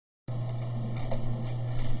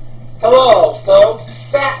Hello folks,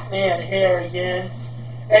 Fatman here again,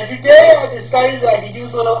 and today I decided that I could use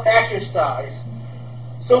a little exercise.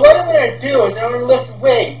 So what I'm going to do is I'm going to lift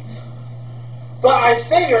weights, but I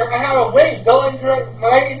figure I have a weight built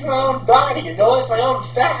right into my own body, it's my own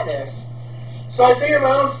fatness. So I figure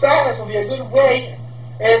my own fatness will be a good weight,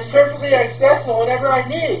 and it's perfectly accessible whenever I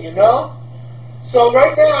need it, So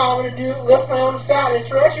right now I'm going to lift my own fatness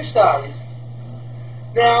for exercise.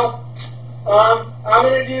 Now, I'm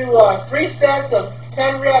going to do 3 sets of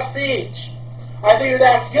 10 reps each. I figure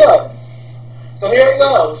that's good. So here it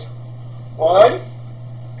goes. 1,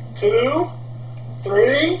 2,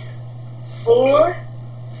 3, 4,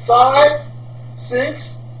 5,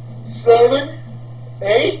 6, 7,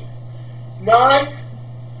 8, 9,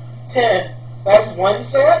 10. That's 1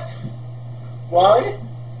 set. 1,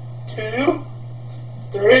 2,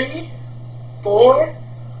 3, 4,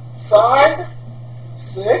 5,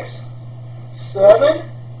 6, 7,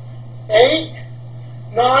 8,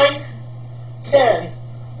 9, 10.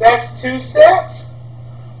 That's 2 sets.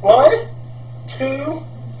 1, 2,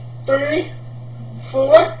 3,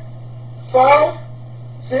 4, 5,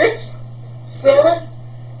 6, 7,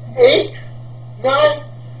 8, 9,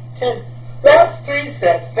 10. That's 3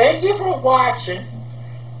 sets. Thank you for watching.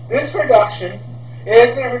 This production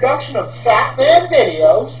is a production of Fatman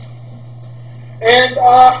Videos. And,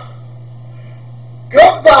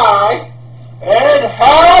 goodbye, and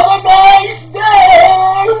have a nice